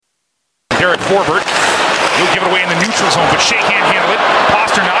Derek Forbert. He'll give it away in the neutral zone, but Shea can't handle it.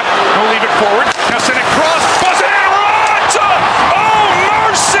 Pasternak, he'll leave it forward. Now send it cross. Buzz it in, Raanta! Oh,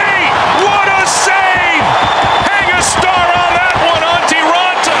 mercy! What a save! Hang a star on that one, Antti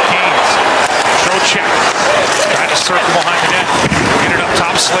Raanta. Canes, throw check. Trying to circle behind the net. Get it up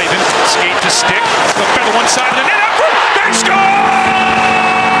top, Slavin. Skate to stick. They'll feather one side of the net. They score!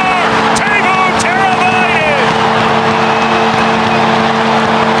 Teuvo Teravainen!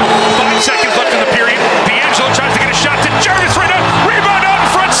 5 seconds left in the period. D'Angelo tries to get a shot to Jarvis right now. Rebound out in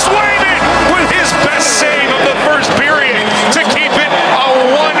front. Slavin with his best save of the first period to keep it a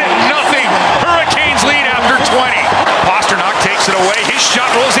 1-0 Hurricanes lead after 20. Pasternak takes it away. His shot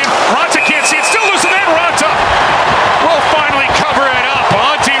rolls in. Raanta can't see it. Still loose, and then Raanta will finally cover it up.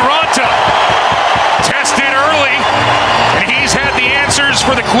 Antti Raanta tested early, and he's had the answers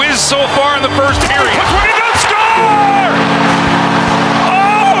for the quiz so far in the first period. Ready to score!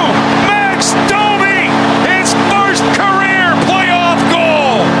 Oh, Max Domi, his first career playoff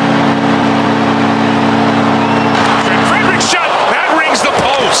goal. Frederick's shot, that rings the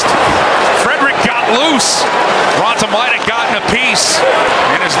post. Frederick got loose. Raanta might have gotten a piece,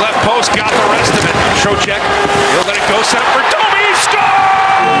 and his left post got the rest of it. Trocheck, he'll let it go, set up for Domi,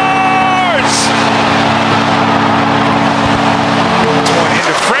 scores! One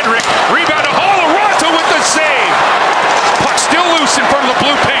into Frederick, rebound to Hall, Raanta with the save. Puck still loose in front of the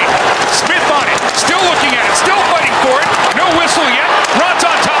blue paint. Smith on it, still looking at it, still fighting for it. No whistle yet. Raanta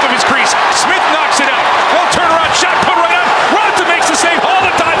on top of his crease. Smith knocks it out. Well, turnaround shot put right on. Raanta makes the save. Hall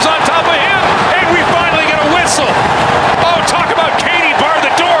the time's on top of him, and we finally get a whistle. Oh, talk about Katie barred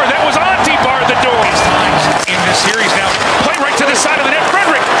the door. That was Antti barred the door. These times in this series now. Play right to the side of the net.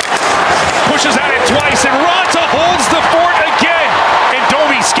 Frederick pushes at it twice, and Raanta holds the fort again. And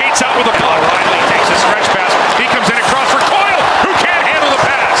Domi skates out with a puck. Riley takes a stretch pass. He comes in across for Coyle, who can't handle the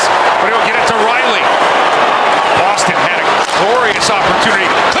pass. But he'll get it to Riley. Boston had a glorious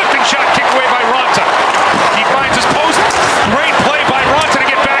opportunity. Clifton shot kicked away by Raanta. He finds his post. Great play by Raanta to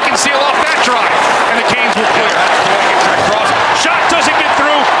get back and seal off that drive. And the Canes will clear. Gets it across. Shot doesn't get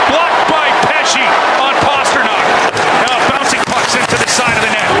through. Blocked by Pesce on Pasternak. Now a bouncing puck sent to the side of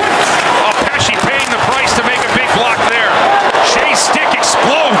the net. Pesce paying the price to make a big block there. Shea's stick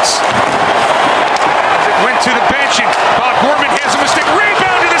explodes. As it went to the bench, and Bob Gorman has a mistake.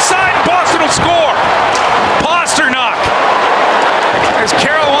 Rebound to the side. Boston will score. Pasternak. As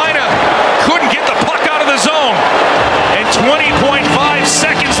Carolina couldn't get the puck out of the zone. And 20.5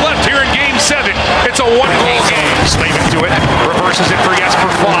 seconds left here in Game 7. It's a one-goal game. Slavin to it. Reverses it for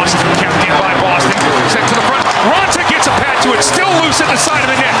Jesper Fast. Kept in by Boston. Sent to the front. Raanta gets a pad to it. Still loose at the side of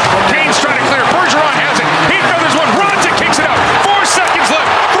the net. Canes trying to clear. Bergeron has it. He feathers one. Raanta kicks it out. 4 seconds left.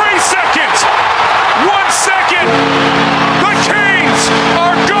 3 seconds. 1 second. The Canes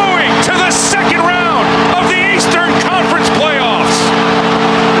are going to the second round of the Eastern Conference playoffs.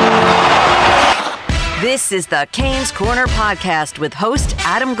 This is the Canes Corner Podcast with host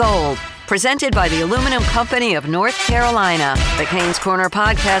Adam Gold. Presented by the Aluminum Company of North Carolina. The Canes Corner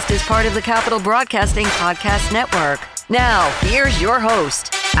Podcast is part of the Capital Broadcasting Podcast Network. Now, here's your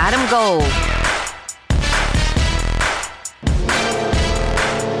host, Adam Gold.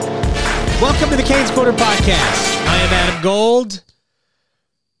 Welcome to the Canes Corner Podcast. I am Adam Gold.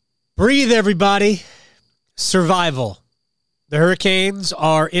 Breathe, everybody. Survival. The Hurricanes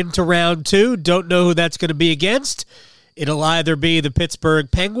are into round 2. Don't know who that's going to be against. It'll either be the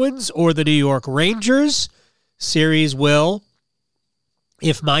Pittsburgh Penguins or the New York Rangers. Series will,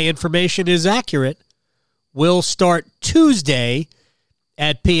 if my information is accurate, will start Tuesday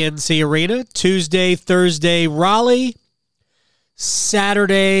at PNC Arena. Tuesday, Thursday, Raleigh.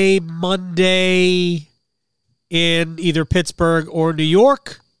 Saturday, Monday in either Pittsburgh or New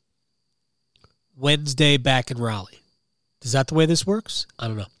York. Wednesday back in Raleigh. Is that the way this works? I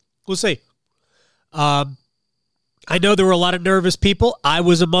don't know. We'll see. I know there were a lot of nervous people. I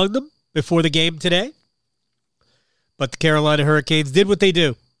was among them before the game today. But the Carolina Hurricanes did what they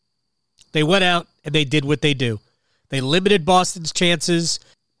do. They went out and they did what they do. They limited Boston's chances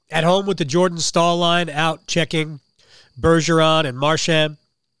at home with the Jordan Staal line out checking Bergeron and Marchand.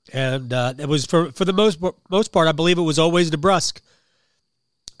 And it was for the most part, I believe it was always DeBrusk.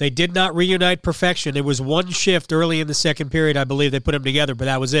 They did not reunite perfection. It was one shift early in the second period, I believe they put them together, but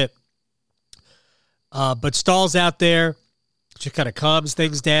that was it. But Stahl's out there, just kind of calms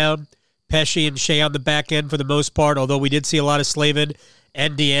things down. Pesce and Shea on the back end for the most part, although we did see a lot of Slavin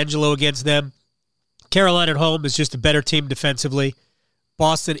and D'Angelo against them. Carolina at home is just a better team defensively.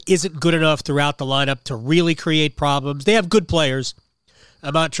 Boston isn't good enough throughout the lineup to really create problems. They have good players.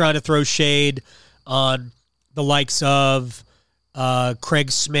 I'm not trying to throw shade on the likes of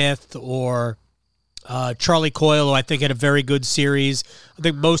Craig Smith or Charlie Coyle, who I think had a very good series. I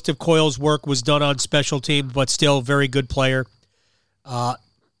think most of Coyle's work was done on special teams, but still very good player.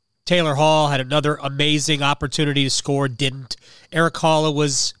 Taylor Hall had another amazing opportunity to score, didn't. Eric Halla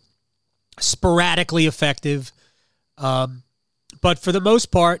was sporadically effective. But for the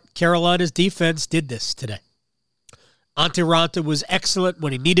most part, Carolina's defense did this today. Antti Raanta was excellent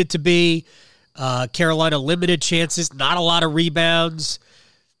when he needed to be. Carolina limited chances, not a lot of rebounds.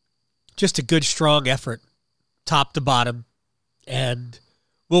 Just a good, strong effort, top to bottom. And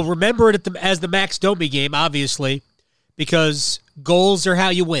we'll remember it as the Max Domi game, obviously, because goals are how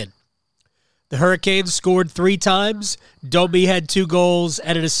you win. The Hurricanes scored 3 times. Domi had 2 goals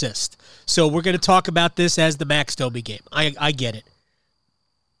and an assist. So we're going to talk about this as the Max Domi game. I get it.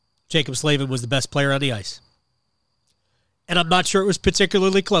 Jaccob Slavin was the best player on the ice. And I'm not sure it was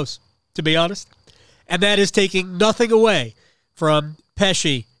particularly close, to be honest. And that is taking nothing away from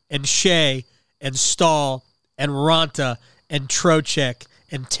Pesce and Shea and Stahl and Raanta and Trocheck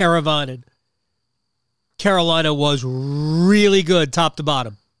and Teravainen. Carolina was really good top to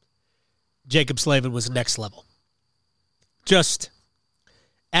bottom. Jaccob Slavin was next level. Just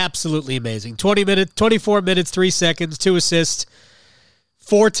absolutely amazing. 24 minutes, 3 seconds, 2 assists,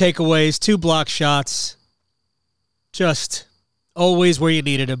 4 takeaways, 2 block shots. Just always where you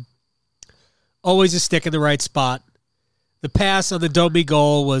needed him. Always a stick in the right spot. The pass on the Domi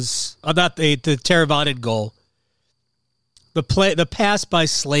goal was, not the Teravainen goal. The pass by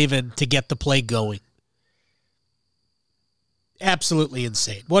Slavin to get the play going. Absolutely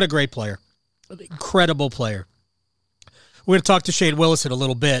insane. What a great player. An incredible player. We're going to talk to Shane Willis in a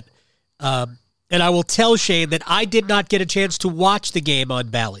little bit. And I will tell Shane that I did not get a chance to watch the game on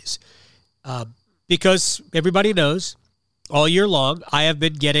Bally's. Because everybody knows, all year long, I have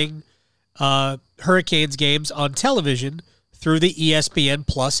been getting Hurricanes games on television through the ESPN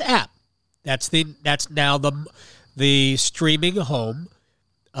Plus app. That's now the streaming home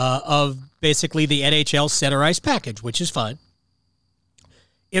of basically the NHL Center Ice package, which is fine.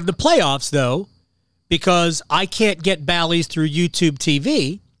 In the playoffs, though, because I can't get Bally's through YouTube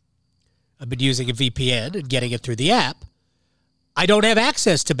TV, I've been using a VPN and getting it through the app, I don't have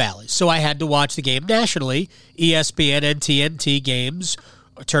access to Bally's. So I had to watch the game nationally. ESPN and TNT games,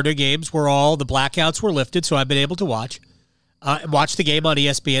 Turner games, were all, the blackouts were lifted, so I've been able to watch the game on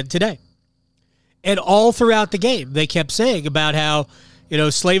ESPN today. And all throughout the game, they kept saying about how,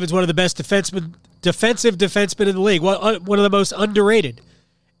 Slavin's one of the best defensive defensemen in the league, one of the most underrated.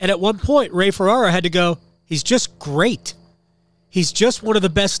 And at one point, Ray Ferrara had to go, he's just great. He's just one of the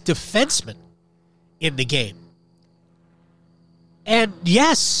best defensemen in the game. And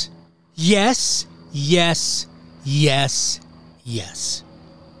yes. He's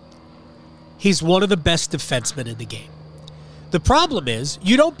one of the best defensemen in the game. The problem is,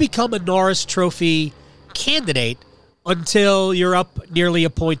 you don't become a Norris Trophy candidate until you're up nearly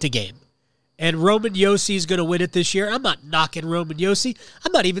a point a game. And Roman Josi is going to win it this year. I'm not knocking Roman Josi.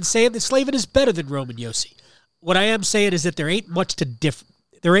 I'm not even saying that Slavin is better than Roman Josi. What I am saying is that there ain't much of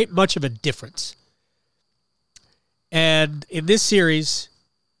a difference. And in this series,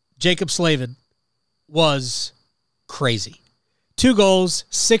 Jaccob Slavin was crazy. 2 goals,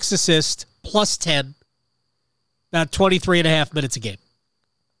 6 assists, plus 10, about 23 and a half minutes a game.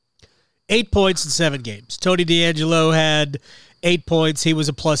 8 points in 7 games. Tony DeAngelo had 8 points. He was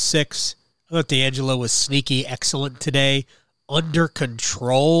a plus 6. I thought DeAngelo was sneaky excellent today. Under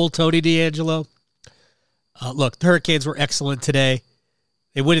control, Tony DeAngelo. Look, the Hurricanes were excellent today.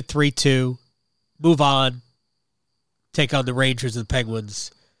 They win it 3-2. Move on. Take on the Rangers and the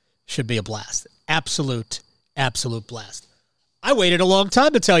Penguins. Should be a blast. Absolute blast. I waited a long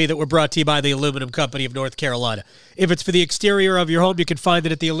time to tell you that we're brought to you by the Aluminum Company of North Carolina. If it's for the exterior of your home, you can find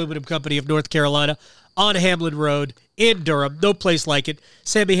it at the Aluminum Company of North Carolina on Hamlin Road in Durham. No place like it.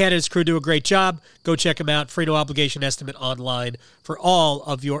 Sammy Hanna and his crew do a great job. Go check them out. Free no obligation estimate online for all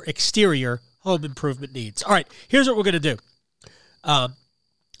of your exterior home improvement needs. All right, here's what we're going to do. I'm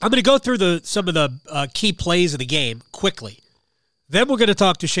going to go through some of the key plays of the game quickly. Then we're going to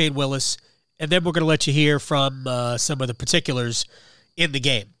talk to Shane Willis, and then we're going to let you hear from some of the particulars in the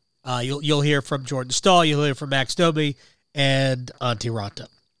game. You'll hear from Jordan Stahl, you'll hear from Max Domi, and Antti Raanta.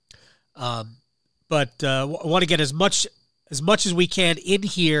 But I want to get as much as we can in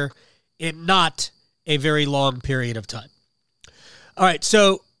here in not a very long period of time. All right,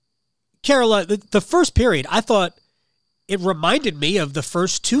 so Carolina, the first period, I thought it reminded me of the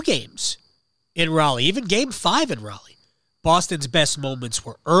first 2 games in Raleigh, even Game 5 in Raleigh. Boston's best moments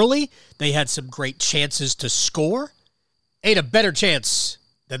were early. They had some great chances to score. Ain't a better chance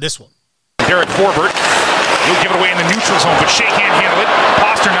than this one. Derek Forbert. He'll give it away in the neutral zone, but Shea can't handle it.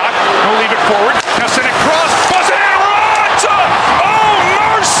 Pasternak will leave it forward. Now send it cross. Buzz it in. Raanta! Oh,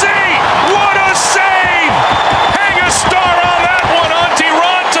 mercy! What a save! Hang a star on that one, Antti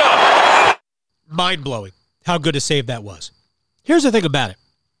Raanta! Mind-blowing how good a save that was. Here's the thing about it.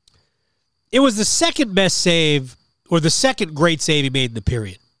 It was the second best save, or the second great save he made in the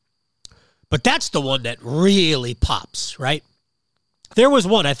period. But that's the one that really pops, right? There was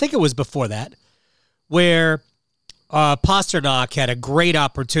one, I think it was before that, where Pasternak had a great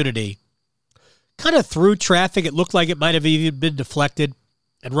opportunity. Kind of through traffic. It looked like it might have even been deflected,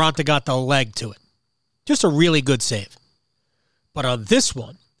 and Raanta got the leg to it. Just a really good save. But on this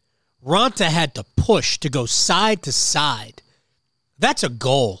one, Raanta had to push to go side to side. That's a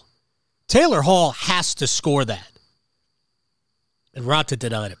goal. Taylor Hall has to score that. And Raanta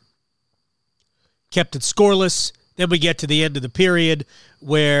denied him. Kept it scoreless. Then we get to the end of the period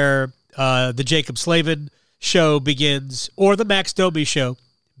where the Jaccob Slavin show begins, or the Max Domi show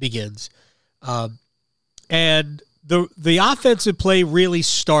begins. And the offensive play really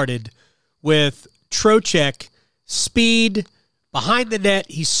started with Trocheck, speed, behind the net.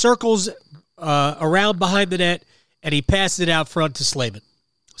 He circles around behind the net, and he passes it out front to Slavin.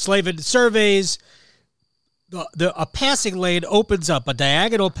 Slavin surveys. A passing lane opens up, a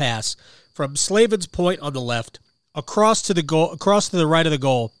diagonal pass from Slavin's point on the left across to the goal, across to the right of the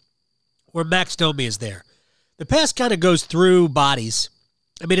goal, where Max Domi is there. The pass kind of goes through bodies.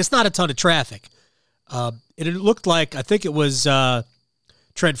 I mean, it's not a ton of traffic. It looked like, I think it was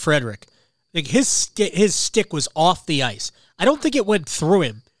Trent Frederick. I think his stick was off the ice. I don't think it went through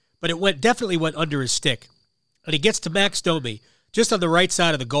him, but it definitely went under his stick. And he gets to Max Domi just on the right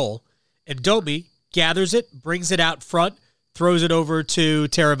side of the goal, and Domi gathers it, brings it out front, throws it over to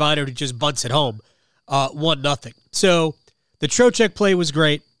Teravainen, who just bunts it home. 1-0. So the Trocheck play was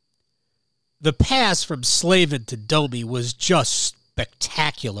great. The pass from Slavin to Domi was just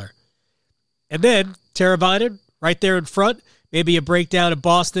spectacular. And then Teravainen, right there in front, maybe a breakdown of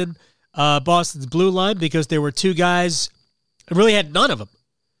Boston's blue line, because there were two guys, it really had none of them.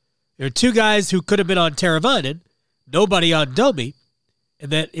 There were two guys who could have been on Teravainen, nobody on Domi,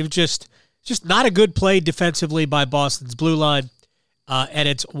 and that it was just not a good play defensively by Boston's blue line, and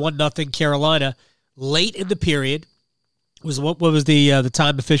it's 1-0 Carolina. Late in the period, what was the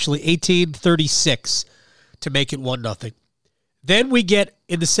time officially? 18:36 to make it 1-0. Then we get,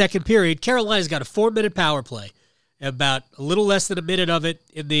 in the second period, Carolina's got a 4-minute power play. About a little less than a minute of it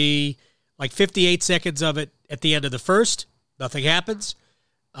in the, 58 seconds of it at the end of the first. Nothing happens.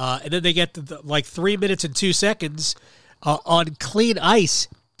 And then they get to 3 minutes and 2 seconds on clean ice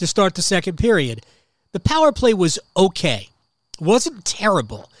to start the second period. The power play was okay. It wasn't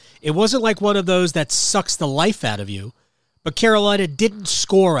terrible. It wasn't like one of those that sucks the life out of you. But Carolina didn't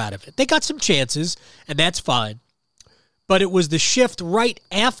score out of it. They got some chances, and that's fine. But it was the shift right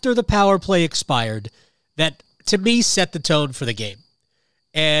after the power play expired that, to me, set the tone for the game.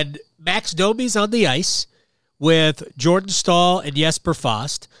 And Max Domi's on the ice with Jordan Staal and Jesper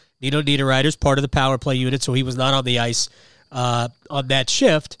Fast. Nino Niederreiter's part of the power play unit, so he was not on the ice on that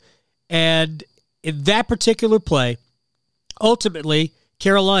shift. And in that particular play, ultimately,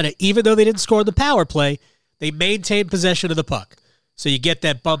 Carolina, even though they didn't score the power play, they maintained possession of the puck. So you get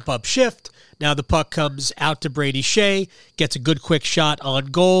that bump-up shift. Now the puck comes out to Brady Shea, gets a good quick shot on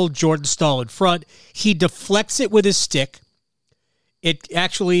goal. Jordan Staal in front. He deflects it with his stick. It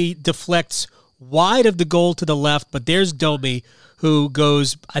actually deflects wide of the goal to the left, but there's Domi, who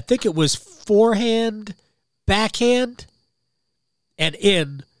goes, I think it was forehand, backhand, and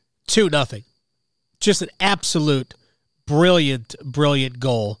in 2-0. Just an absolute brilliant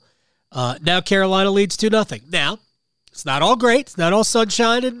goal. Now Carolina leads 2-0. Now, it's not all great. It's not all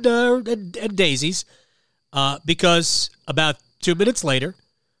sunshine and daisies, because about 2 minutes later,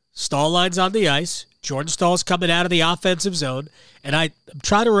 Staal line's on the ice. Jordan Stahl's coming out of the offensive zone, and I'm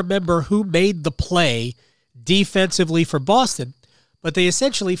trying to remember who made the play defensively for Boston, but they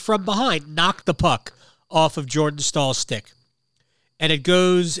essentially, from behind, knocked the puck off of Jordan Stahl's stick. And it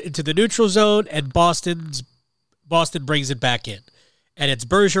goes into the neutral zone, and Boston brings it back in. And it's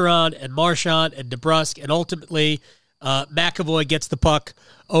Bergeron and Marchand and DeBrusk, and ultimately McAvoy gets the puck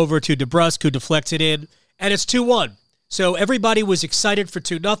over to DeBrusk, who deflects it in, and it's 2-1. So everybody was excited for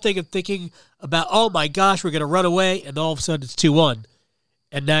 2-0 and thinking about, oh my gosh, we're going to run away, and all of a sudden it's 2-1.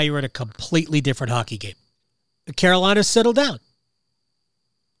 And now you're in a completely different hockey game. The Carolina settled down.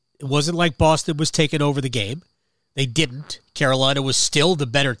 It wasn't like Boston was taking over the game. They didn't. Carolina was still the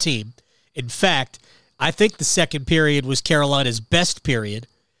better team. In fact, I think the second period was Carolina's best period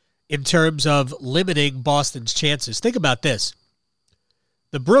in terms of limiting Boston's chances. Think about this.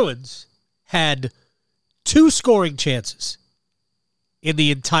 The Bruins had 2 scoring chances in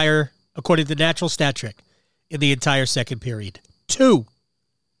the entire, according to the natural stat trick, in the entire second period. 2.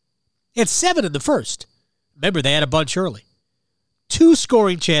 They had 7 in the first. Remember, they had a bunch early. 2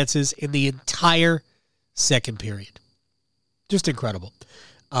 scoring chances in the entire second period. Just incredible.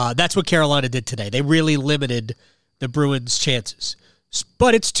 That's what Carolina did today. They really limited the Bruins' chances.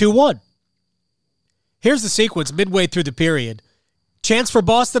 But it's 2-1. Here's the sequence midway through the period. Chance for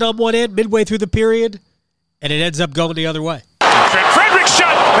Boston on one end, midway through the period, and it ends up going the other way. Frederick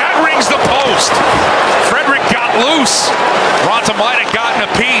shot. That rings the post. Frederick got loose. Raanta might have gotten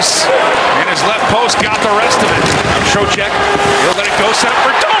a piece, and his left post got the rest of it. Trocheck, he'll let it go. Set up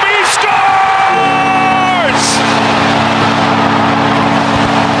for Domi. Scores!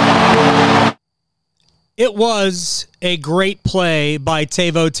 It was a great play by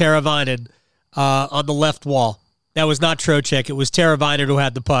Teuvo Teravainen on the left wall. That was not Trocheck. It was Teravainen who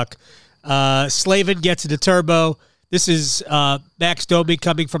had the puck. Slavin gets it to Turbo. This is Max Domi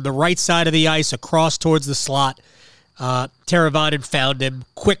coming from the right side of the ice across towards the slot. Teravainen found him.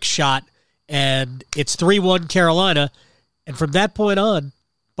 Quick shot. And it's 3-1 Carolina. And from that point on,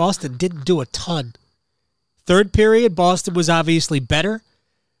 Boston didn't do a ton. Third period, Boston was obviously better.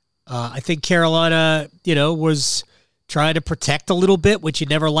 I think Carolina, was trying to protect a little bit, which you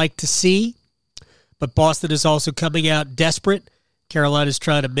never like to see. But Boston is also coming out desperate. Carolina's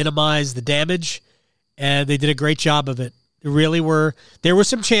trying to minimize the damage, and they did a great job of it. There were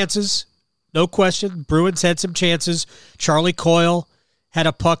some chances, no question. Bruins had some chances. Charlie Coyle had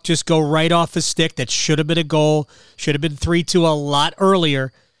a puck just go right off his stick that should have been a goal. Should have been 3-2 a lot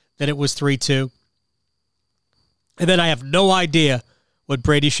earlier than it was 3-2. And then I have no idea what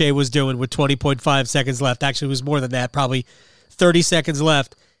Brady Shea was doing with 20.5 seconds left. Actually, it was more than that, probably 30 seconds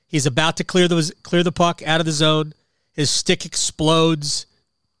left. He's about to clear the puck out of the zone. His stick explodes.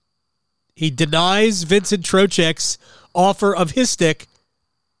 He denies Vincent Trocheck's offer of his stick,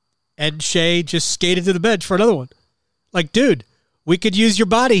 and Shea just skated to the bench for another one. Like, dude, we could use your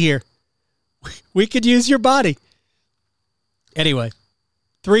body here. We could use your body. Anyway,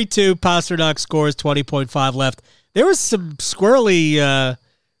 3-2, Pasternak scores, 20.5 left. There was some squirrely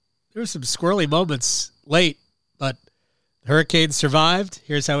moments late, but the Hurricanes survived.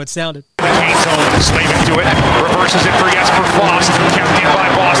 Here's how it sounded. The Canes own Slavin to it. Reverses it for Jesper Frost. Kept in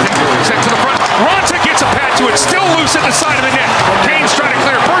by Boston. Sent to the front. Raanta gets a pad to it. Still loose at the side of the net. Canes trying to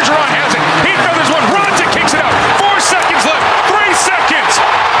clear. Bergeron has it. He feathers one. Raanta kicks it out. 4 seconds left. 3 seconds.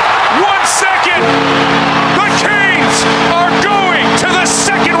 1 second. The Canes are going to the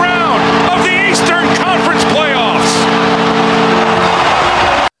second round of the Eastern Conference playoffs.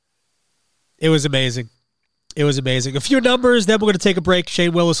 It was amazing. It was amazing. A few numbers, then we're going to take a break.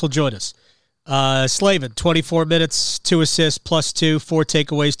 Shane Willis will join us. Slavin, 24 minutes, 2 assists, +2, 4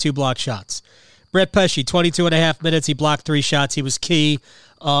 takeaways, 2 block shots. Brett Pesce, 22 and a half minutes. He blocked 3 shots. He was key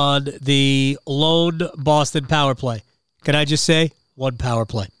on the lone Boston power play. Can I just say, 1 power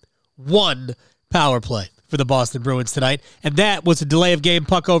play. 1 power play for the Boston Bruins tonight. And that was a delay of game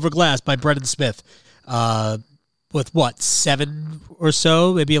puck over glass by Brendan Smith. With 7 or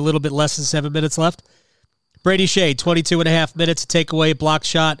so, maybe a little bit less than 7 minutes left. Brady Shea, 22 and a half minutes, a takeaway, block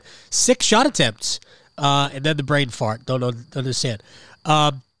shot, 6 shot attempts, and then the brain fart. Don't understand.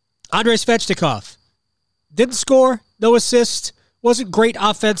 Andrei Svechnikov didn't score, no assist, wasn't great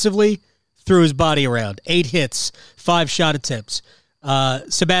offensively, threw his body around. 8 hits, 5 shot attempts.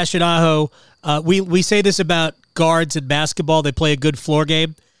 Sebastian Aho, we say this about guards in basketball, they play a good floor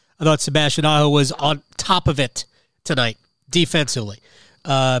game. I thought Sebastian Aho was on top of it tonight, defensively.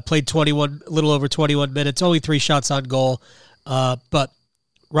 Played a little over 21 minutes, only 3 shots on goal. But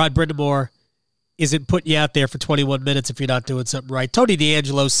Rod Brindamore isn't putting you out there for 21 minutes if you're not doing something right. Tony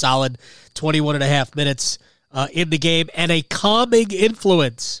DeAngelo, solid, 21 and a half minutes in the game, and a calming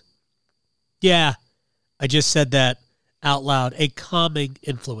influence. Yeah, I just said that out loud. A calming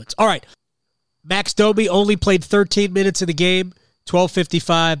influence. All right, Max Domi only played 13 minutes in the game,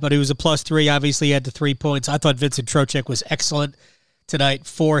 12:55, but he was a +3. Obviously, he had the 3 points. I thought Vincent Trocheck was excellent tonight.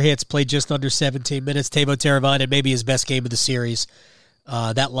 4 hits, played just under 17 minutes. Teuvo Teravainen, maybe his best game of the series.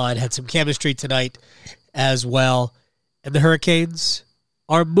 That line had some chemistry tonight as well. And the Hurricanes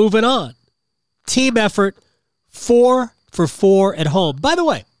are moving on. Team effort, 4 for 4 at home. By the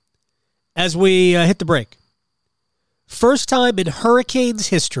way, as we hit the break, first time in Hurricanes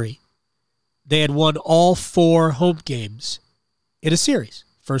history, they had won all 4 home games in a series.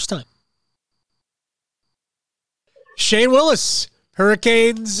 First time. Shane Willis,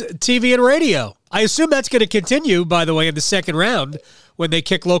 Hurricanes TV and radio. I assume that's going to continue, by the way, in the second round when they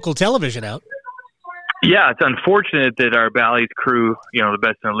kick local television out. Yeah, it's unfortunate that our Bally's crew, the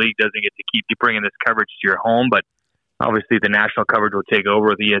best in the league, doesn't get to keep bringing this coverage to your home, but obviously the national coverage will take over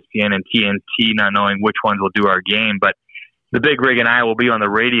with ESPN and TNT, not knowing which ones will do our game. But the Big Rig and I will be on the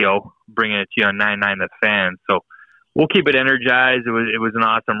radio bringing it to you on 9-9 The Fan. So we'll keep it energized. It was an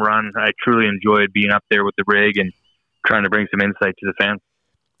awesome run. I truly enjoyed being up there with the Rig and trying to bring some insight to the fans.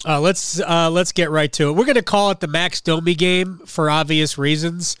 Let's get right to it. We're going to call it the Max Domi game for obvious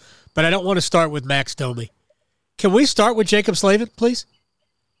reasons, but I don't want to start with Max Domi. Can we start with Jaccob Slavin, please?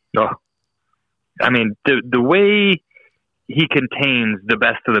 No. I mean, the way he contains the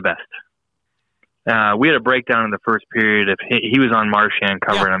best of the best. We had a breakdown in the first period. He was on Marchand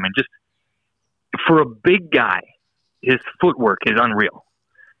covering him, and just for a big guy, his footwork is unreal.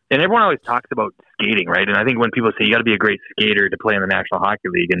 And everyone always talks about skating, right? And I think when people say you got to be a great skater to play in the National Hockey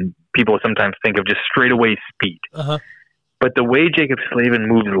League, and people sometimes think of just straightaway speed. Uh-huh. But the way Jaccob Slavin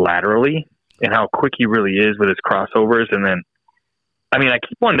moves laterally and how quick he really is with his crossovers, and then, I mean, I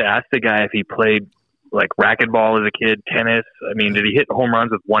keep wanting to ask the guy if he played like racquetball as a kid, tennis. I mean, did he hit home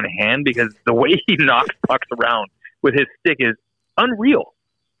runs with one hand? Because the way he knocks pucks around with his stick is unreal.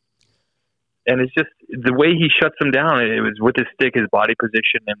 And it's just the way he shuts them down. It was with his stick, his body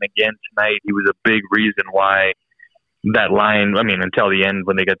position. And again, tonight, he was a big reason why that line, I mean, until the end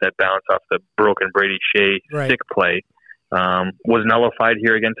when they got that bounce off the broken Brady Shea stick play, was nullified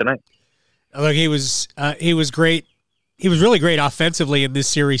here again tonight. Look, he was great. He was really great offensively in this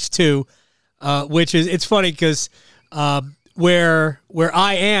series too, which is, it's funny because where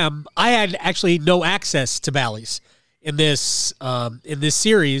I am, I had actually no access to Bally's in this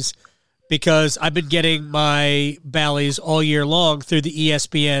series, because I've been getting my Bally's all year long through the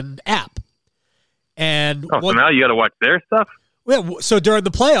ESPN app. And so now you got to watch their stuff? Yeah, so during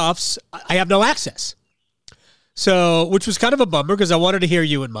the playoffs, I have no access. So, which was kind of a bummer because I wanted to hear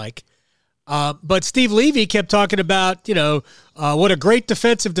you and Mike. But Steve Levy kept talking about, what a great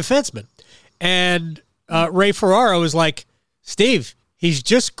defensive defenseman. And Ray Ferraro was like, Steve, he's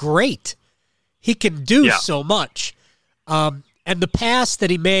just great. He can do so much. And the pass that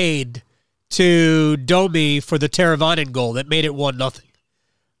he made to Domi for the Teravainen goal that made it 1-0.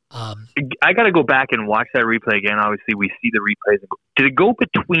 I got to go back and watch that replay again. Obviously, we see the replays. Did it go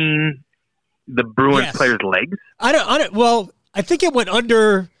between the Bruins player's legs? Well, I think it went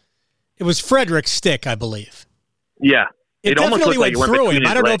under. It was Frederick's stick, I believe. Yeah. It almost definitely went through him.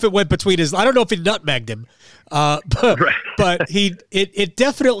 I don't know legs. if it went between his. I don't know if he nutmegged him, but it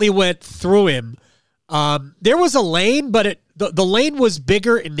definitely went through him. There was a lane, but the lane was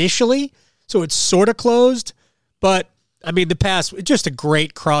bigger initially, so it sort of closed. But I mean, the pass, just a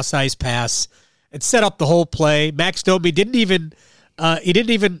great cross ice pass. It set up the whole play. Max Domi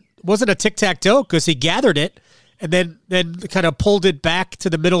wasn't a tic-tac-toe because he gathered it and then kind of pulled it back to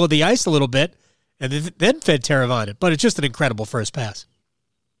the middle of the ice a little bit and then fed Teravainen. But it's just an incredible first pass.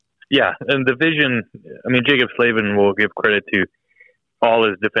 Yeah, and the vision, I mean, Jaccob Slavin will give credit to all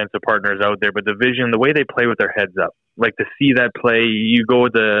his defensive partners out there, but the vision, the way they play with their heads up, like to see that play, you go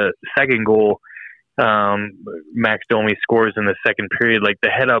with the second goal, Max Domi scores in the second period, like the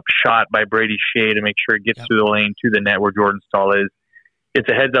head-up shot by Brady Shea to make sure it gets through the lane to the net where Jordan Stahl is. It's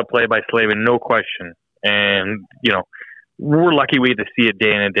a heads-up play by Slavin, no question. And, we're lucky we get to see it day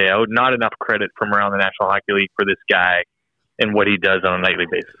in and day out. Not enough credit from around the National Hockey League for this guy and what he does on a nightly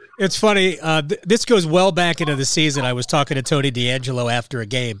basis. It's funny. This goes well back into the season. I was talking to Tony DeAngelo after a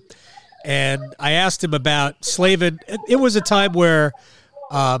game, and I asked him about Slavin. It was a time where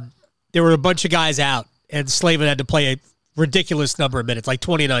there were a bunch of guys out, and Slavin had to play a ridiculous number of minutes, like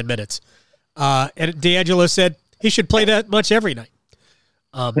 29 minutes. And DeAngelo said he should play that much every night.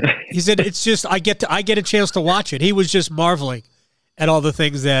 He said it's just I get a chance to watch it. He was just marveling at all the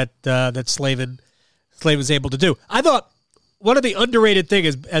things that Slavin's able to do. I thought one of the underrated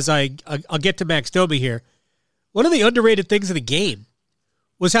things, as I'll get to Max Domi here, one of the underrated things of the game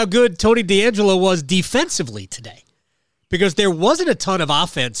was how good Tony DeAngelo was defensively today, because there wasn't a ton of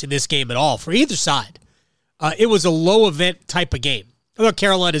offense in this game at all for either side. It was a low event type of game. I thought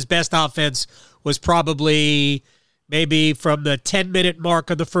Carolina's best offense was probably maybe from the 10-minute mark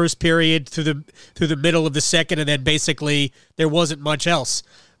of the first period through the middle of the second, and then basically there wasn't much else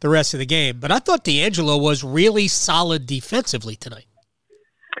the rest of the game. But I thought DeAngelo was really solid defensively tonight.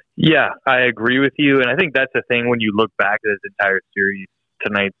 Yeah, I agree with you, and I think that's the thing when you look back at this entire series.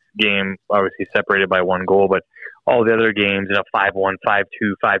 Tonight's game, obviously separated by one goal, but all the other games, 5-1, 5-2,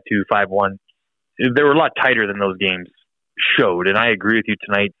 5-2, 5-1, they were a lot tighter than those games showed. And I agree with you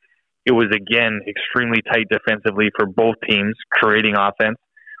tonight. It was, again, extremely tight defensively for both teams, creating offense.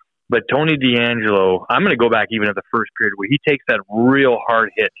 But Tony DeAngelo, I'm going to go back even at the first period where he takes that real hard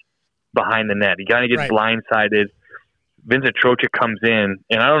hit behind the net. He kind of gets blindsided. Vincent Trocheck comes in,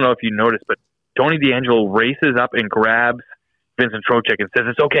 and I don't know if you noticed, but Tony DeAngelo races up and grabs Vincent Trocheck and says,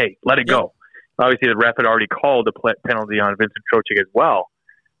 "It's okay, let it go." Obviously, the ref had already called a penalty on Vincent Trocheck as well.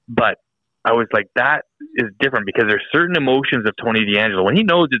 But I was like, that is different because there's certain emotions of Tony DeAngelo. When he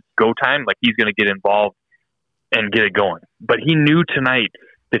knows it's go time, like he's going to get involved and get it going. But he knew tonight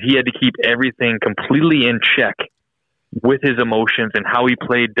that he had to keep everything completely in check with his emotions and how he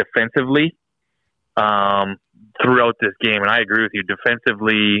played defensively throughout this game. And I agree with you.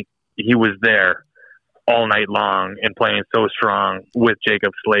 Defensively, he was there all night long and playing so strong with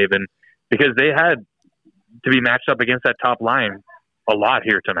Jaccob Slavin because they had to be matched up against that top line a lot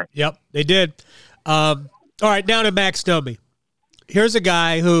here tonight. Yep, they did. All right, now to Max Domi. Here's a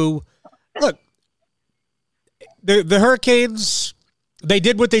guy who, look, the Hurricanes, they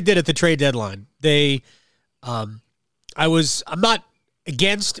did what they did at the trade deadline. I'm not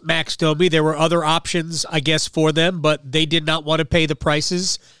against Max Domi. There were other options, I guess, for them, but they did not want to pay the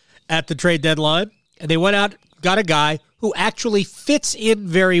prices at the trade deadline. And they went out, got a guy who actually fits in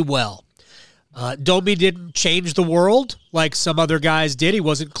very well. Domi didn't change the world like some other guys did. He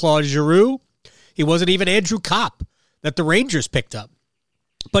wasn't Claude Giroux. He wasn't even Andrew Kopp that the Rangers picked up.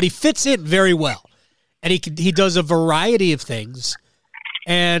 But he fits in very well. And he does a variety of things.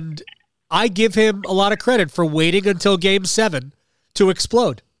 And I give him a lot of credit for waiting until Game 7 to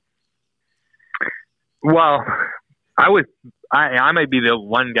explode. Well, I might be the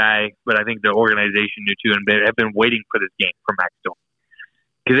one guy, but I think the organization do too, and have been waiting for this game for Max Domi.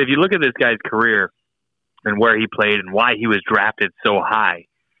 Because if you look at this guy's career and where he played and why he was drafted so high,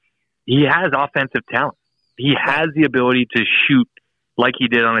 he has offensive talent. He has the ability to shoot like he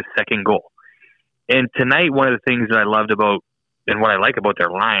did on his second goal. And tonight, one of the things that I loved about and what I like about their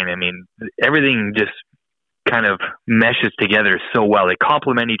line, I mean, everything just kind of meshes together so well. They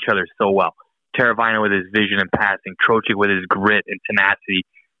complement each other so well. Teravainen with his vision and passing, Trocheck with his grit and tenacity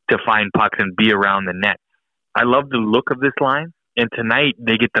to find pucks and be around the net. I love the look of this line. And tonight,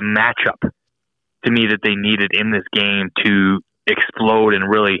 they get the matchup to me that they needed in this game to explode and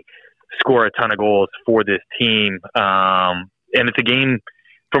really score a ton of goals for this team. And it's a game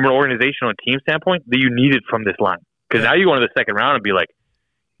from an organizational and team standpoint that you needed from this line. Because now you go into the second round and be like,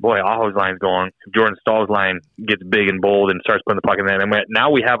 boy, Aho's line's going. Jordan Stahl's line gets big and bold and starts putting the puck in there. And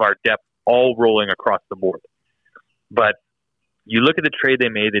now we have our depth all rolling across the board. But you look at the trade they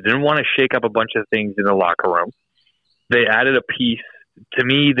made. They didn't want to shake up a bunch of things in the locker room. They added a piece to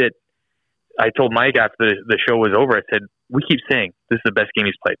me that I told Mike after the show was over. I said, we keep saying this is the best game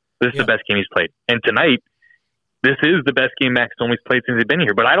he's played. This is the best game he's played. And tonight, this is the best game Max Domi's played since he's been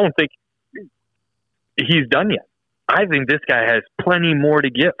here. But I don't think he's done yet. I think this guy has plenty more to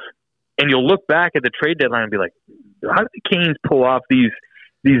give. And you'll look back at the trade deadline and be like, how did the Canes pull off these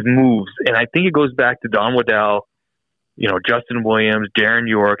moves? And I think it goes back to Don Waddell, Justin Williams, Darren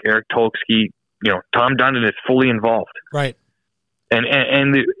York, Eric Tolsky. Tom Dundon is fully involved. Right. And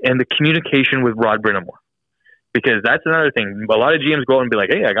the communication with Rod Brind'Amour. Because that's another thing. A lot of GMs go out and be like,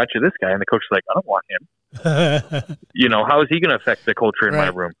 hey, I got you this guy. And the coach is like, I don't want him. How is he going to affect the culture in my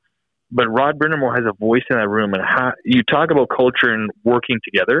room? But Rod Brind'Amour has a voice in that room. And how you talk about culture and working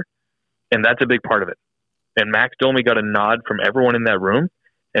together, and that's a big part of it. And Max Domi got a nod from everyone in that room,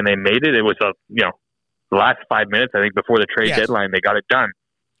 and they made it. It was the last 5 minutes, I think, before the trade deadline, they got it done.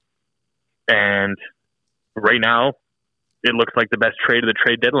 And right now, it looks like the best trade of the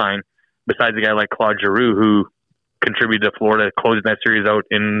trade deadline, besides a guy like Claude Giroux, who contributed to Florida closing that series out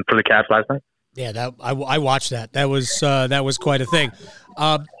for the Caps last night. Yeah, I watched that. That was quite a thing.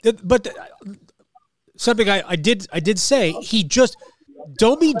 But something I did say,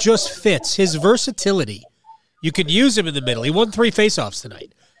 Domi just fits his versatility. You can use him in the middle. He won 3 faceoffs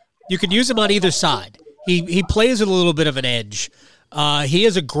tonight. You can use him on either side. He plays with a little bit of an edge. He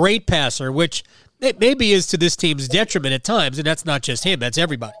is a great passer, which maybe is to this team's detriment at times, and that's not just him. That's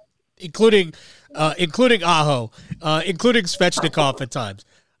everybody, including Aho, including Svechnikov at times.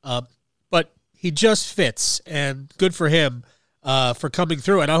 But he just fits, and good for him for coming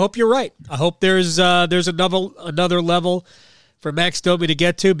through. And I hope you're right. I hope there's another level for Max Domi to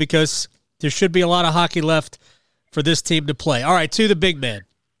get to, because there should be a lot of hockey left for this team to play. All right, to the big man.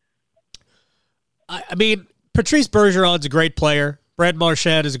 I mean, Patrice Bergeron's a great player. Brad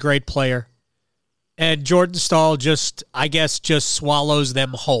Marchand is a great player. And Jordan Stahl just swallows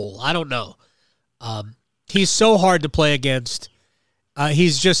them whole. I don't know. He's so hard to play against.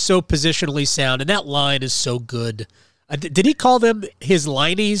 He's just so positionally sound, and that line is so good. Did he call them his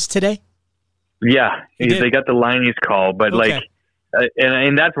lineys today? Yeah, they got the lineys call, but okay.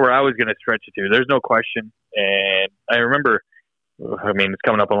 And that's where I was going to stretch it to. There's no question. And I remember, I mean, it's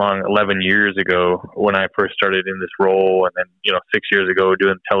coming up along 11 years ago when I first started in this role, and then 6 years ago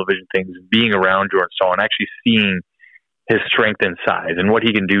doing television things, being around Jordan Staal and actually seeing his strength and size and what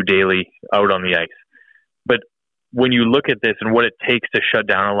he can do daily out on the ice. But when you look at this and what it takes to shut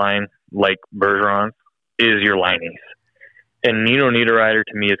down a line like Bergeron's is your line ace. And Nino Niederreiter,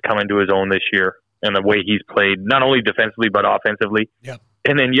 to me, has come into his own this year and the way he's played, not only defensively but offensively. Yep.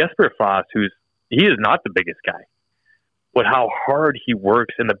 And then Jesper Fast, he is not the biggest guy, but how hard he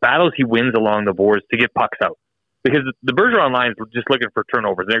works and the battles he wins along the boards to get pucks out. Because the Bergeron line is just looking for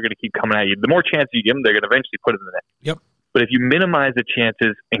turnovers. They're going to keep coming at you. The more chances you give them, they're going to eventually put it in the net. Yep. But if you minimize the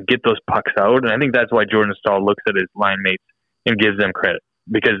chances and get those pucks out, and I think that's why Jordan Staal looks at his line mates and gives them credit.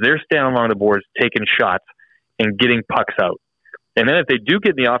 Because they're standing along the boards, taking shots and getting pucks out. And then if they do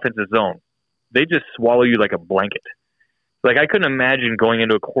get in the offensive zone, they just swallow you like a blanket. Like, I couldn't imagine going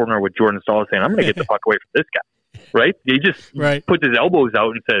into a corner with Jordan Staal saying, I'm going to get the puck away from this guy. Right? He just puts his elbows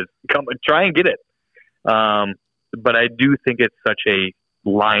out and says, come on, try and get it. But I do think it's such a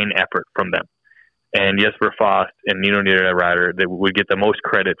line effort from them. And Jesper Fast and Nino Niederreiter, they would get the most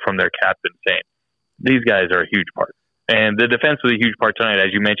credit from their captain saying, these guys are a huge part. And the defense was a huge part tonight,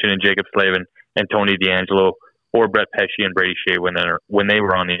 as you mentioned, in Jaccob Slavin and Tony DeAngelo or Brett Pesce and Brady Shea when they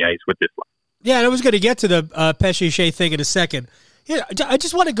were on the ice with this line. Yeah, and I was going to get to the Pesce Shea thing in a second. Yeah, I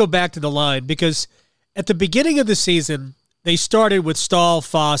just want to go back to the line because at the beginning of the season, they started with Staal,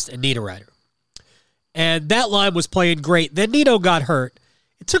 Fast, and Niederreiter. And that line was playing great. Then Nino got hurt.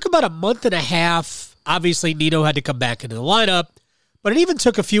 It took about a month and a half. Obviously, Nino had to come back into the lineup. But it even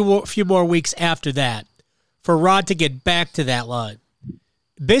took a few more weeks after that for Rod to get back to that line.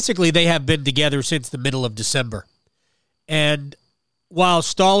 Basically, they have been together since the middle of December. And while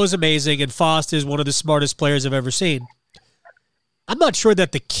Staal is amazing and Fast is one of the smartest players I've ever seen, I'm not sure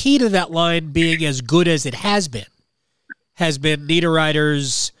that the key to that line being as good as it has been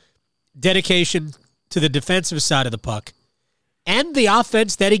Niederreiter's dedication to the defensive side of the puck and the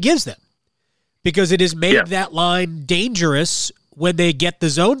offense that he gives them, because it has made that line dangerous when they get the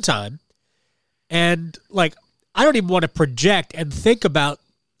zone time. And, like, I don't even want to project and think about,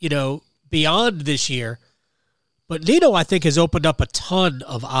 beyond this year, but Nino, I think, has opened up a ton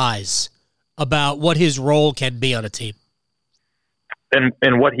of eyes about what his role can be on a team.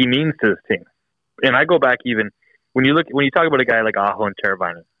 And what he means to this team. And I go back even, when you talk about a guy like Aho and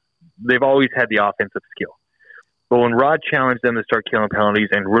Teravainen, they've always had the offensive skill. But when Rod challenged them to start killing penalties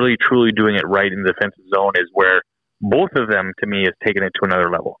and really truly doing it right in the defensive zone is where both of them, to me, has taken it to another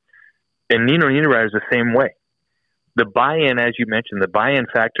level. And Nino Niederreiter is the same way. The buy-in, as you mentioned, the buy-in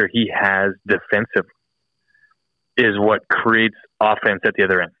factor he has defensive is what creates offense at the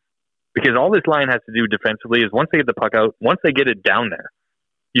other end. Because all this line has to do defensively is once they get the puck out, once they get it down there,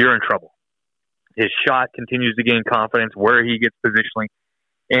 you're in trouble. His shot continues to gain confidence where he gets positionally.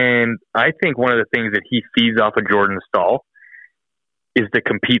 And I think one of the things that he feeds off of Jordan Staal is the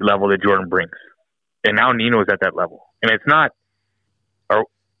compete level that Jordan brings. And now Nino is at that level. And it's not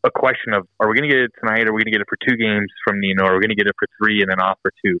a question of, are we going to get it tonight? Are we going to get it for 2 games from Nino? Are we going to get it for 3 and then off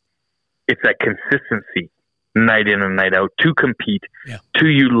for 2? It's that consistency night in and night out to compete, to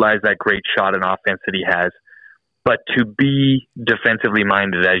utilize that great shot and offense that he has, but to be defensively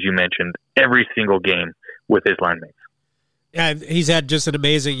minded, as you mentioned, every single game with his line mates. Yeah, he's had just an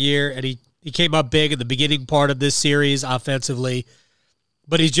amazing year, and he came up big in the beginning part of this series offensively,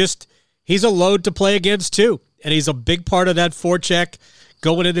 but he's a load to play against too, and he's a big part of that forecheck,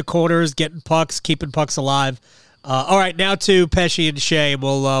 going into corners, getting pucks, keeping pucks alive. All right, now to Pesce and Shea, and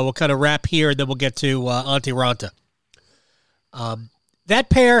we'll kind of wrap here, and then we'll get to Antti Raanta. That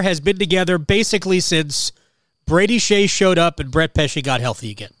pair has been together basically since Brady Shea showed up and Brett Pesce got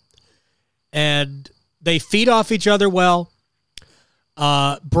healthy again. And they feed off each other well.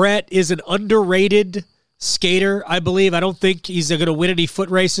 Brett is an underrated skater, I believe. I don't think he's going to win any foot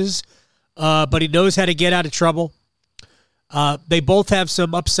races, but he knows how to get out of trouble. They both have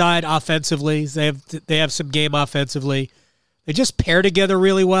some upside offensively. They have some game offensively. They just pair together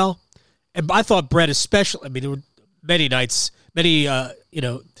really well. And I thought Brett especially, there were many nights,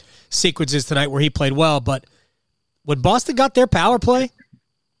 sequences tonight where he played well, but when Boston got their power play,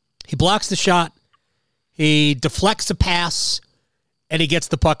 he blocks the shot, he deflects a pass, and he gets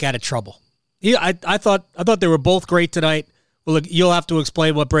the puck out of trouble. I thought they were both great tonight. Well, look, you'll have to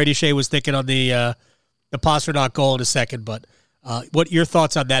explain what Brady Shea was thinking on the Pastrnak goal in a second, but what your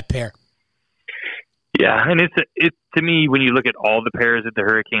thoughts on that pair? Yeah, and it's to me, when you look at all the pairs that the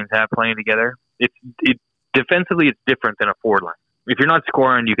Hurricanes have playing together, it defensively it's different than a forward line. If you're not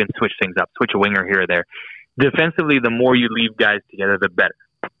scoring, you can switch things up, switch a winger here or there. Defensively, the more you leave guys together, the better.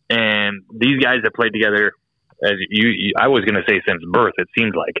 And these guys have played together as I was going to say since birth, it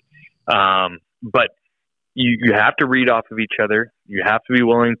seems like. But you have to read off of each other. You have to be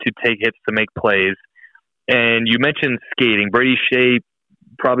willing to take hits to make plays. And you mentioned skating. Brady Shea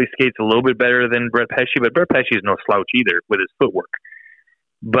probably skates a little bit better than Brett Pesce, but Brett Pesce is no slouch either with his footwork.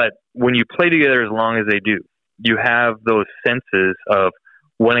 But when you play together as long as they do, you have those senses of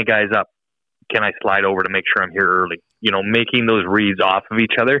when a guy's up, can I slide over to make sure I'm here early? Making those reads off of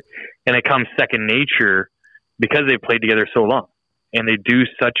each other. And it comes second nature because they've played together so long. And they do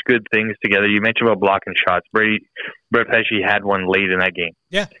such good things together. You mentioned about blocking shots. Brett Pesce had one late in that game.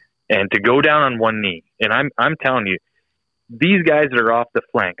 Yeah. And to go down on one knee, and I'm telling you, these guys that are off the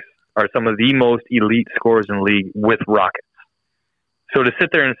flanks are some of the most elite scorers in the league with rockets. So to sit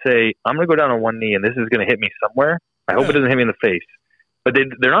there and say, I'm going to go down on one knee and this is going to hit me somewhere, I hope it doesn't hit me in the face. But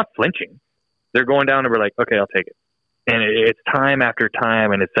they're not flinching. They're going down and we're like, okay, I'll take it. And it's time after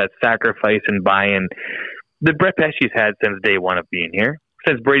time, and it's that sacrifice and buy-in that Brett Pesce's had since day one of being here,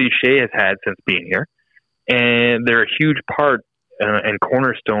 since Brady Shea has had since being here. And they're a huge part and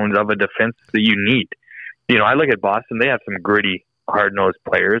cornerstones of a defense that you need. I look at Boston; they have some gritty, hard-nosed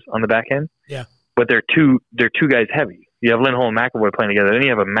players on the back end. Yeah, but they're two guys heavy. You have Lindholm and McAvoy playing together, then you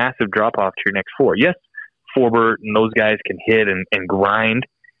have a massive drop-off to your next four. Yes, Forbert and those guys can hit and grind,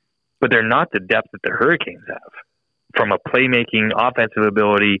 but they're not the depth that the Hurricanes have from a playmaking, offensive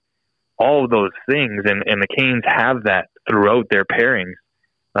ability, all of those things. And the Canes have that throughout their pairings,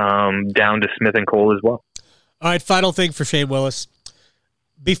 down to Smith and Cole as well. All right, final thing for Shane Willis.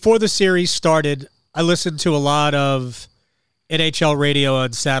 Before the series started, I listened to a lot of NHL radio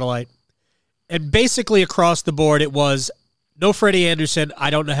on satellite. And basically across the board, it was, no Freddie Anderson, I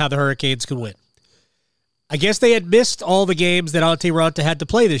don't know how the Hurricanes can win. I guess they had missed all the games that Antti Raanta had to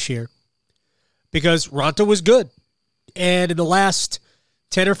play this year because Raanta was good. And in the last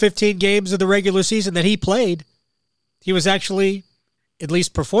 10 or 15 games of the regular season that he played, he was actually, at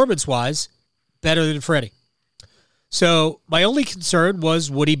least performance-wise, better than Freddie. So my only concern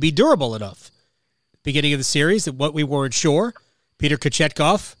was, would he be durable enough? Beginning of the series, and what we weren't sure. Peter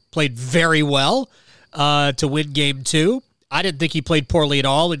Kochetkov played very well to win Game 2. I didn't think he played poorly at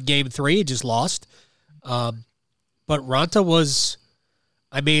all in Game 3. He just lost. But Raanta was,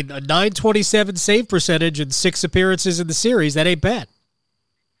 a .927 save percentage and 6 appearances in the series. That ain't bad.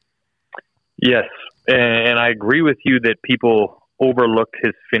 Yes, and I agree with you that people overlooked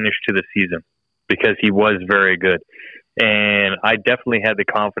his finish to the season because he was very good. And I definitely had the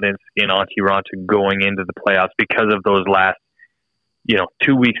confidence in Antti Raanta going into the playoffs because of those last,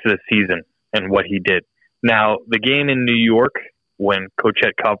 2 weeks of the season and what he did. Now, the game in New York, when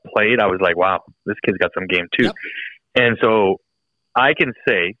Kochetkov played, I was like, wow, this kid's got some game too. Yep. And so I can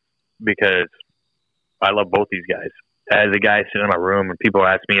say, because I love both these guys, as a guy sitting in my room and people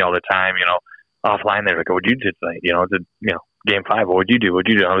ask me all the time, offline, they're like, what'd you do tonight? Game 5, what would you do?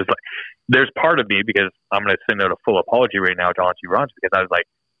 What'd you do? I was like, there's part of me, because I'm going to send out a full apology right now to Antti Raanta, because I was like,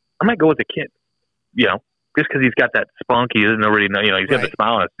 I might go with the kid, just because he's got that spunk. He doesn't already know, he's got the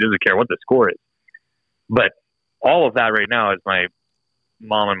smile on us. He doesn't care what the score is. But all of that right now, as my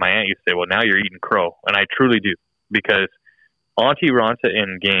mom and my aunt used to say, well, now you're eating crow. And I truly do, because Antti Raanta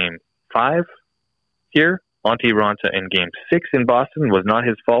in Game 5 here, Antti Raanta in Game 6 in Boston was not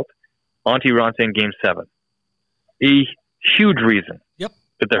his fault. Antti Raanta in Game 7. A huge reason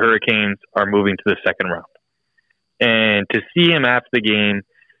that the Hurricanes are moving to the second round. And to see him after the game,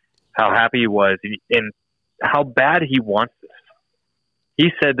 how happy he was, and how bad he wants this.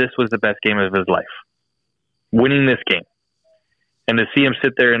 He said this was the best game of his life, winning this game. And to see him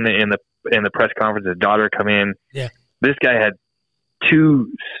sit there in the press conference, his daughter come in. Yeah. This guy had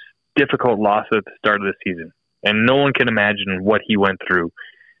 2 difficult losses at the start of the season, and no one can imagine what he went through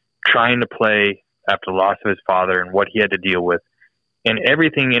trying to play after the loss of his father and what he had to deal with. And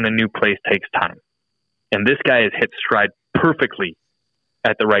everything in a new place takes time. And this guy has hit stride perfectly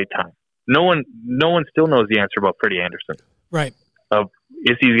at the right time. No one still knows the answer about Freddie Anderson. Right. Of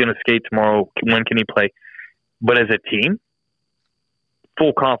is he going to skate tomorrow? When can he play? But as a team,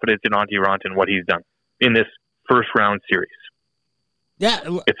 full confidence in Antti Raanta and what he's done in this first round series. Yeah.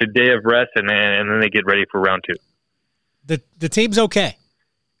 It's a day of rest, and then they get ready for round 2. The team's okay.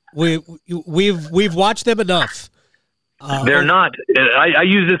 We've watched them enough. They're not. I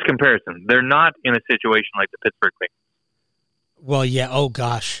use this comparison. They're not in a situation like the Pittsburgh Penguins. Well, yeah. Oh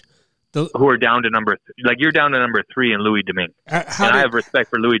gosh, who are down to number you're down to number 3 in Louis Domingue, and I have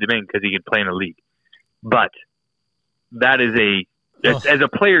respect for Louis Domingue because he can play in the league. But that is as a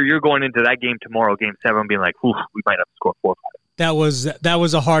player, you're going into that game tomorrow, Game 7, being like, we might have to score 4 or 5. That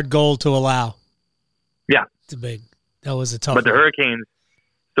was a hard goal to allow. Yeah, Domingue. That was a tough. But the Hurricanes.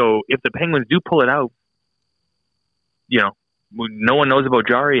 So if the Penguins do pull it out, no one knows about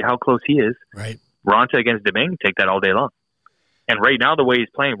Jari, how close he is. Right. Raanta against Domingue, take that all day long. And right now, the way he's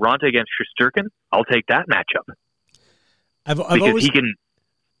playing, Raanta against Shesterkin, I'll take that matchup. Because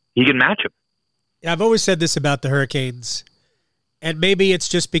he can match him. I've always said this about the Hurricanes, and maybe it's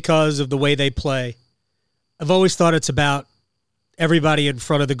just because of the way they play. I've always thought it's about everybody in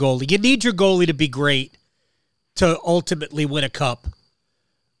front of the goalie. You need your goalie to be great to ultimately win a cup.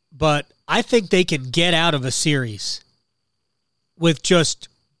 But I think they can get out of a series with just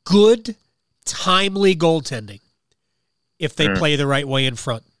good, timely goaltending if they play the right way in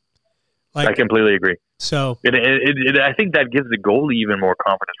front. I completely agree. So I think that gives the goalie even more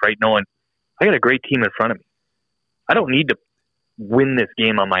confidence, right? Knowing I got a great team in front of me. I don't need to win this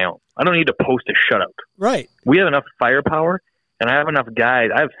game on my own. I don't need to post a shutout. Right. We have enough firepower, and I have enough guys.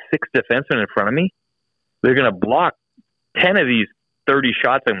 I have 6 defensemen in front of me. They're going to block 10 of these 30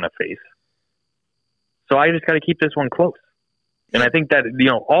 shots I'm going to face. So I just got to keep this one close. And I think that,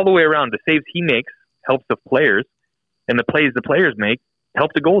 all the way around, the saves he makes helps the players, and the plays the players make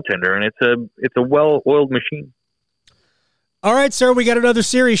help the goaltender, and it's a well-oiled machine. All right, sir, we got another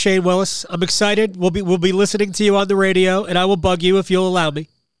series, Shane Willis. I'm excited. We'll be listening to you on the radio, and I will bug you if you'll allow me.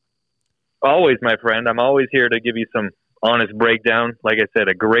 Always, my friend. I'm always here to give you some honest breakdown. Like I said,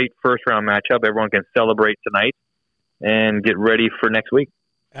 a great first-round matchup. Everyone can celebrate tonight and get ready for next week.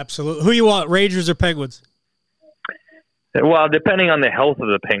 Absolutely. Who you want, Rangers or Penguins? Well, depending on the health of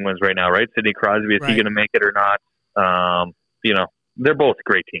the Penguins right now, right? Sidney Crosby, is he going to make it or not? They're both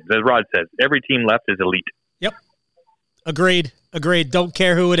great teams. As Rod says, every team left is elite. Yep. Agreed. Don't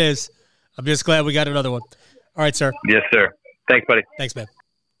care who it is. I'm just glad we got another one. All right, sir. Yes, sir. Thanks, buddy. Thanks, man.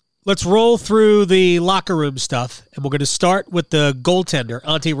 Let's roll through the locker room stuff, and we're going to start with the goaltender,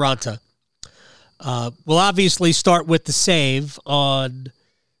 Antti Raanta. We'll obviously start with the save on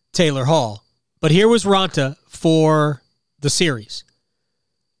Taylor Hall. But here was Raanta for the series.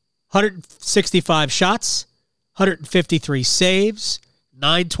 165 shots, 153 saves,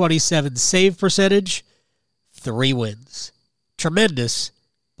 927 save percentage, 3 wins. Tremendous,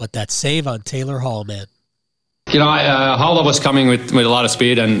 but that save on Taylor Hall, man. Hall was coming with a lot of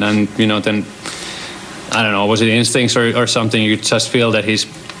speed, and then I don't know, was it instincts or something? You just feel that he's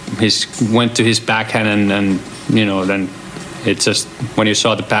went to his backhand, and then it just, when you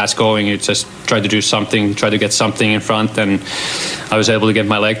saw the pass going, you just tried to do something, try to get something in front, and I was able to get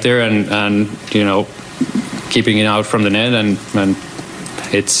my leg there and keeping it out from the net, and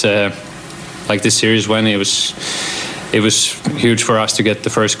it's like this series when it was huge for us to get the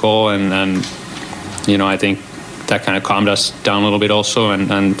first goal, and I think that kind of calmed us down a little bit also,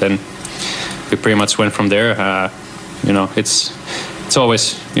 and then we pretty much went from there. It's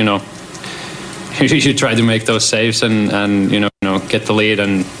always, you try to make those saves and get the lead,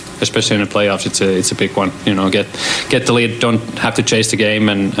 and especially in the playoffs, it's a big one. Get the lead, don't have to chase the game,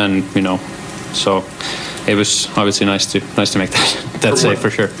 and so it was obviously nice to make that save for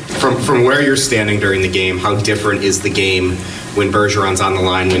sure. From where you're standing during the game, how different is the game when Bergeron's on the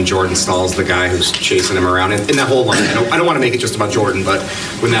line, when Jordan Staal's the guy who's chasing him around, and that whole line? I don't want to make it just about Jordan, but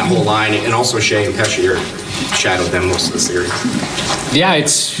when that whole line, and also Shea and Pesce shadowed them most of the series. Yeah,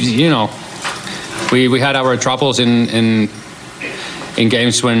 it's we had our troubles in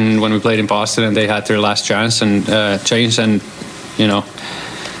games when we played in Boston and they had their last chance and change, and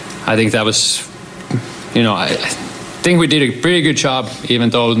I think that was I think we did a pretty good job, even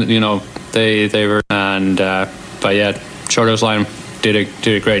though they were, and but yeah, Chordo's line did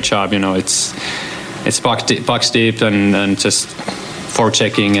a great job. It's pucks deep and just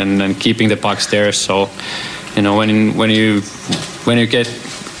forechecking and keeping the pucks there. So when you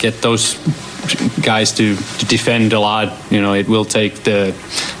get those guys to defend a lot, it will take the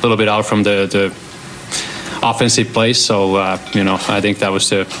little bit out from the offensive plays. So I think that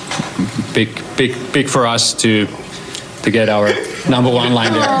was a big for us to get our number one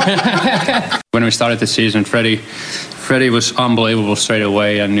line there. When we started the season, Freddie was unbelievable straight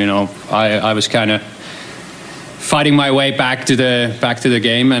away, and I was kind of fighting my way back to the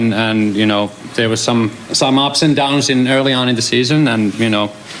game, and there was some ups and downs early on in the season, and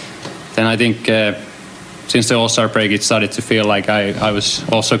then I think since the All-Star break, it started to feel like I was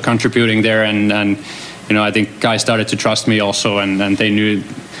also contributing there, and I think guys started to trust me also, and they knew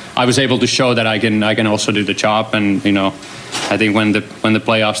I was able to show that I can also do the job, and I think when the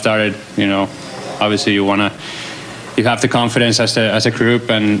playoffs started, obviously you have the confidence as a group,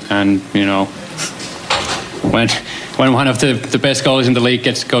 and when one of the best goalies in the league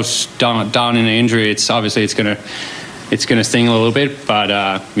goes down in an injury, it's gonna sting a little bit, but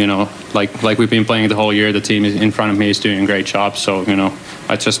like we've been playing the whole year, the team in front of me is doing a great job, so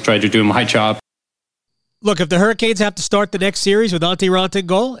I just try to do my job. Look, if the Hurricanes have to start the next series with Antti Raanta in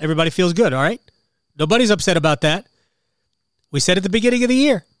goal, everybody feels good, all right? Nobody's upset about that. We said at the beginning of the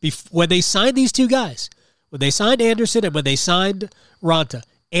year, when they signed these two guys, when they signed Anderson and when they signed Raanta,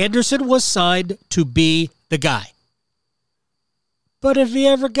 Anderson was signed to be the guy. But if he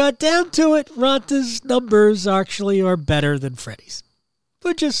ever got down to it, Ranta's numbers actually are better than Freddie's.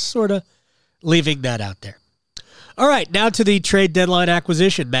 We're just sort of leaving that out there. All right, now to the trade deadline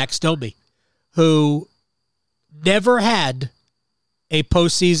acquisition, Max Domi, who never had a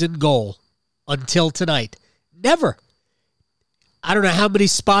postseason goal until tonight. Never. I don't know how many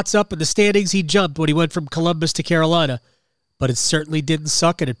spots up in the standings he jumped when he went from Columbus to Carolina, but it certainly didn't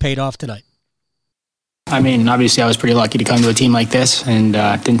suck, and it paid off tonight. I mean, obviously I was pretty lucky to come to a team like this and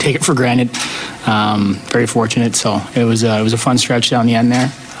didn't take it for granted. Very fortunate, so it was a fun stretch down the end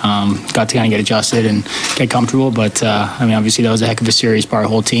there. Got to kind of get adjusted and get comfortable, but I mean, obviously that was a heck of a series by our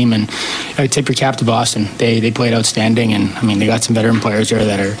whole team, and I tip your cap to Boston. They played outstanding, and I mean, they got some veteran players there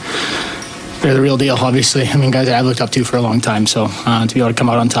that they're the real deal, obviously. I mean, guys that I've looked up to for a long time, so to be able to come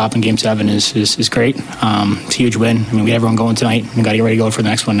out on top in Game 7 is great. It's a huge win. I mean, we have everyone going tonight. We got to get ready to go for the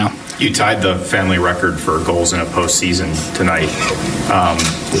next one now. You tied the family record for goals in a postseason tonight.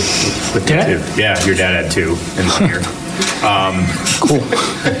 With Dad? 2. Yeah, your dad had 2 in 1 year. Cool.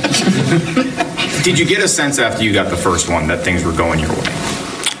 Did you get a sense after you got the first one that things were going your way?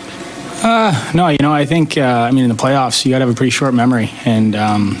 No, I think, in the playoffs, you got to have a pretty short memory. And,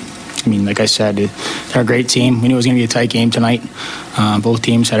 I mean, like I said, they're a great team. We knew it was going to be a tight game tonight. Both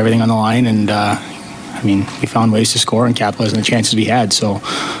teams had everything on the line, and we found ways to score and capitalize on the chances we had. So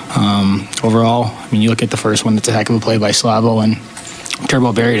overall, you look at the first one, that's a heck of a play by Slavo, and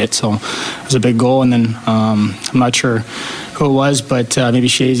Turbo buried it. So it was a big goal. And then I'm not sure who it was, but maybe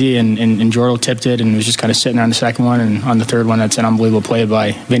Shazy and Jordo tipped it, and it was just kind of sitting there on the second one. And on the third one, that's an unbelievable play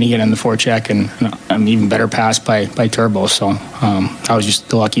by Vinny getting the forecheck, and an even better pass by Turbo. So I was just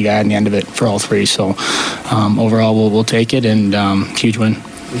the lucky guy in the end of it for all three. So overall, we'll take it, and huge win.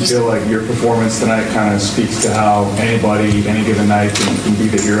 You feel like your performance tonight kind of speaks to how anybody, any given night, can be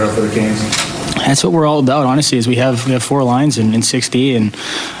the hero for the Canes? That's what we're all about, honestly, is we have 4 lines and 6D and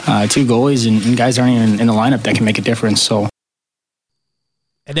 2 goalies, and guys aren't even in the lineup that can make a difference. So.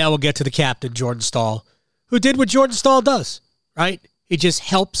 And now we'll get to the captain, Jordan Staal, who did what Jordan Staal does, right? He just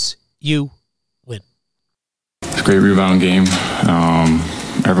helps you win. It's a great rebound game.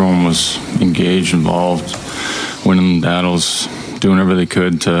 Everyone was engaged, involved, winning battles, doing whatever they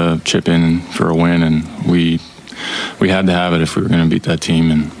could to chip in for a win, and we had to have it if we were going to beat that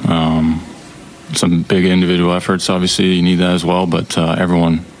team. And some big individual efforts, obviously, you need that as well, but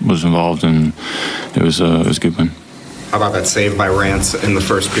everyone was involved, and it was a good win. How about that save by Rance in the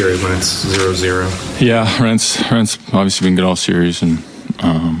first period when it's 0-0? Yeah, Rance obviously been good all series, and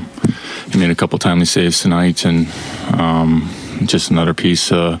he made a couple timely saves tonight, and just another piece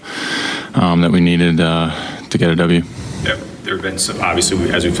that we needed to get a W. Yeah, there have been some, obviously,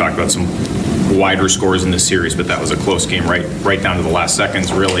 as we've talked about, some wider scores in this series, but that was a close game right down to the last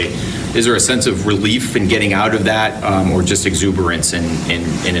seconds, really. Is there a sense of relief in getting out of that, or just exuberance in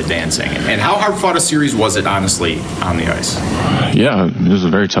advancing? And how hard fought a series was it, honestly, on the ice? Yeah, it was a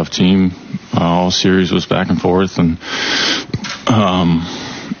very tough team. All series was back and forth, and a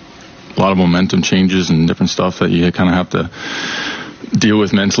lot of momentum changes and different stuff that you kind of have to deal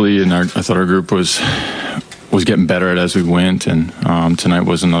with mentally. And I thought our group was getting better at it as we went, and tonight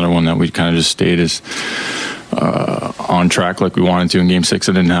was another one that we kind of just stayed as on track like we wanted to. In Game 6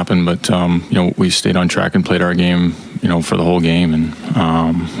 it didn't happen, but we stayed on track and played our game for the whole game, and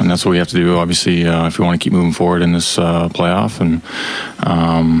that's what we have to do, obviously, if we want to keep moving forward in this playoff. And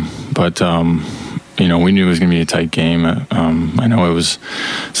we knew it was going to be a tight game. I know it was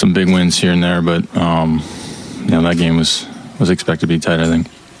some big wins here and there, but that game was expected to be tight, I think.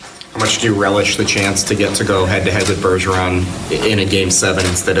 How much do you relish the chance to get to go head-to-head with Bergeron in a Game 7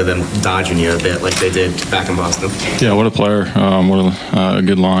 instead of them dodging you a bit like they did back in Boston? Yeah, what a player. What a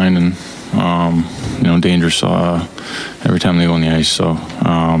good line, and, dangerous every time they go on the ice. So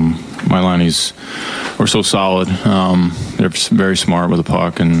my line we're so solid. They're very smart with the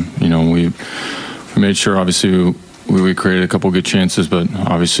puck, and, we made sure, obviously, we created a couple good chances, but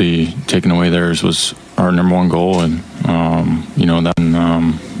obviously taking away theirs was our number one goal, and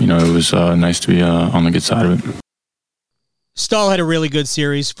it was nice to be on the good side of it. Staal had a really good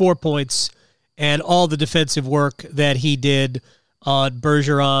series, 4 points, and all the defensive work that he did on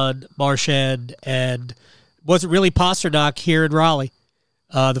Bergeron, Marchand, and wasn't really Pasternak here in Raleigh.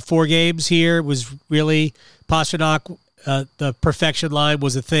 The 4 games here was really Pasternak. The perfection line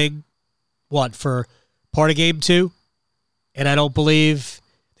was a thing, for part of Game 2? And I don't believe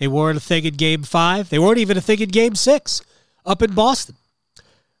They weren't a thing in Game 5. They weren't even a thing in Game 6 up in Boston.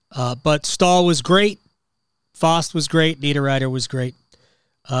 But Stahl was great. Fost was great. Niederreiter was great.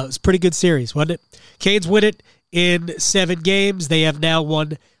 It was a pretty good series, wasn't it? Canes win it in 7 games. They have now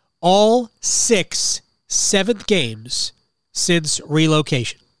won all 6 7th games since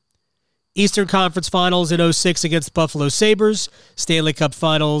relocation. Eastern Conference Finals in 2006 against Buffalo Sabres. Stanley Cup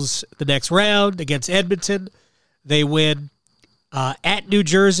Finals the next round against Edmonton. They win at New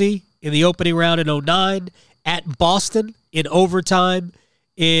Jersey in the opening round in 2009. At Boston in overtime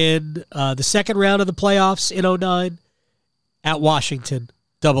in the second round of the playoffs in 2009. At Washington,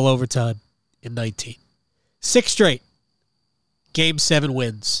 double overtime in 2019. 6 straight Game 7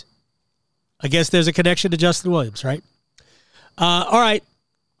 wins. I guess there's a connection to Justin Williams, right? All right.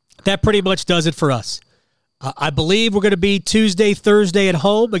 That pretty much does it for us. I believe we're going to be Tuesday, Thursday at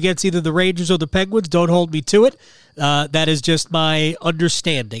home against either the Rangers or the Penguins. Don't hold me to it. That is just my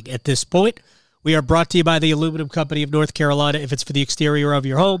understanding at this point. We are brought to you by the Aluminum Company of North Carolina. If it's for the exterior of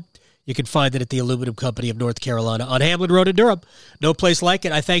your home, you can find it at the Aluminum Company of North Carolina on Hamlin Road in Durham. No place like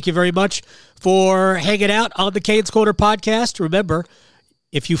it. I thank you very much for hanging out on the Canes Corner podcast. Remember,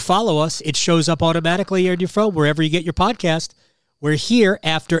 if you follow us, it shows up automatically on your phone wherever you get your podcast. We're here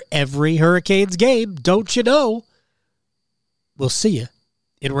after every Hurricanes game. Don't you know? We'll see you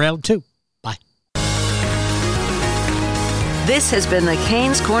in round 2. Bye. This has been the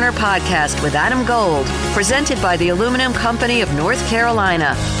Canes Corner podcast with Adam Gold, presented by the Aluminum Company of North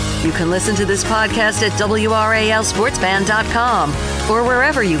Carolina. You can listen to this podcast at WRALSportsBand.com or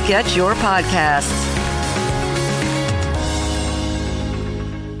wherever you get your podcasts.